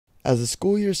As the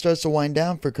school year starts to wind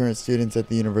down for current students at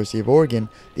the University of Oregon,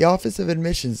 the Office of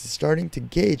Admissions is starting to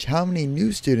gauge how many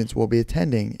new students will be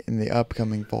attending in the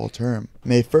upcoming fall term.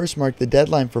 May 1st marked the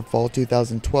deadline for fall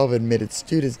 2012 admitted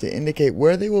students to indicate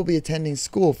where they will be attending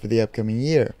school for the upcoming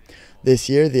year. This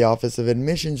year, the Office of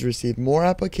Admissions received more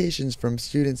applications from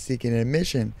students seeking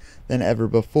admission than ever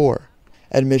before.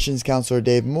 Admissions counselor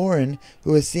Dave Morin,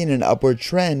 who has seen an upward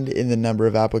trend in the number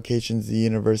of applications the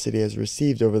university has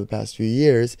received over the past few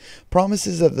years,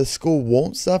 promises that the school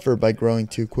won't suffer by growing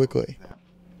too quickly.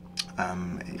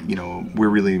 We're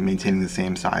really maintaining the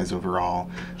same size overall.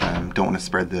 Don't want to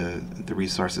spread the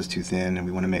resources too thin, and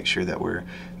we want to make sure that we're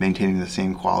maintaining the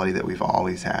same quality that we've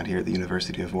always had here at the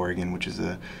University of Oregon, which is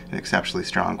an exceptionally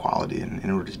strong quality. And in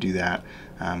order to do that,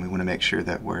 we want to make sure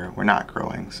that we're not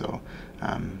growing. So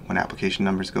when application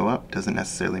numbers go up, doesn't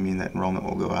necessarily mean that enrollment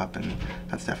will go up, and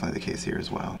that's definitely the case here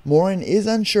as well. Morin is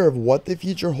unsure of what the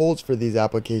future holds for these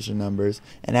application numbers,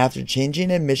 and after changing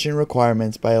admission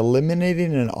requirements by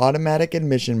eliminating an automatic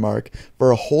admission mark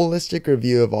for a holistic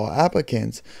review of all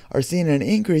applicants, are seeing an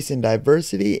increase in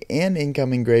diversity and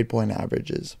incoming grade point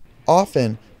averages.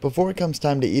 Often, before it comes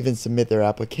time to even submit their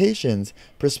applications,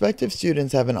 prospective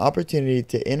students have an opportunity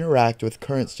to interact with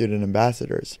current student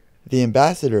ambassadors. The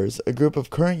ambassadors, a group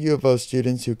of current U of O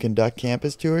students who conduct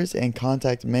campus tours and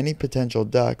contact many potential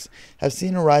ducks, have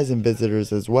seen a rise in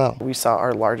visitors as well. We saw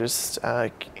our largest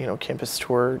campus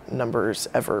tour numbers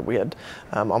ever. We had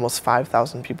almost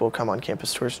 5,000 people come on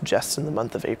campus tours just in the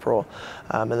month of April,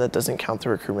 and that doesn't count the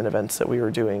recruitment events that we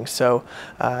were doing. So,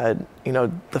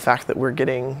 the fact that we're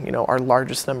getting our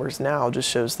largest numbers now just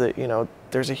shows that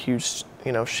there's a huge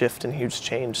shift and huge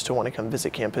change to want to come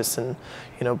visit campus and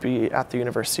be at the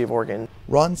University of Oregon.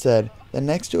 Ron said that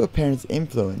next to a parent's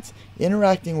influence,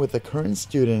 interacting with a current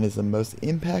student is the most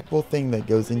impactful thing that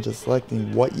goes into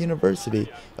selecting what university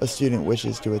a student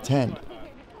wishes to attend.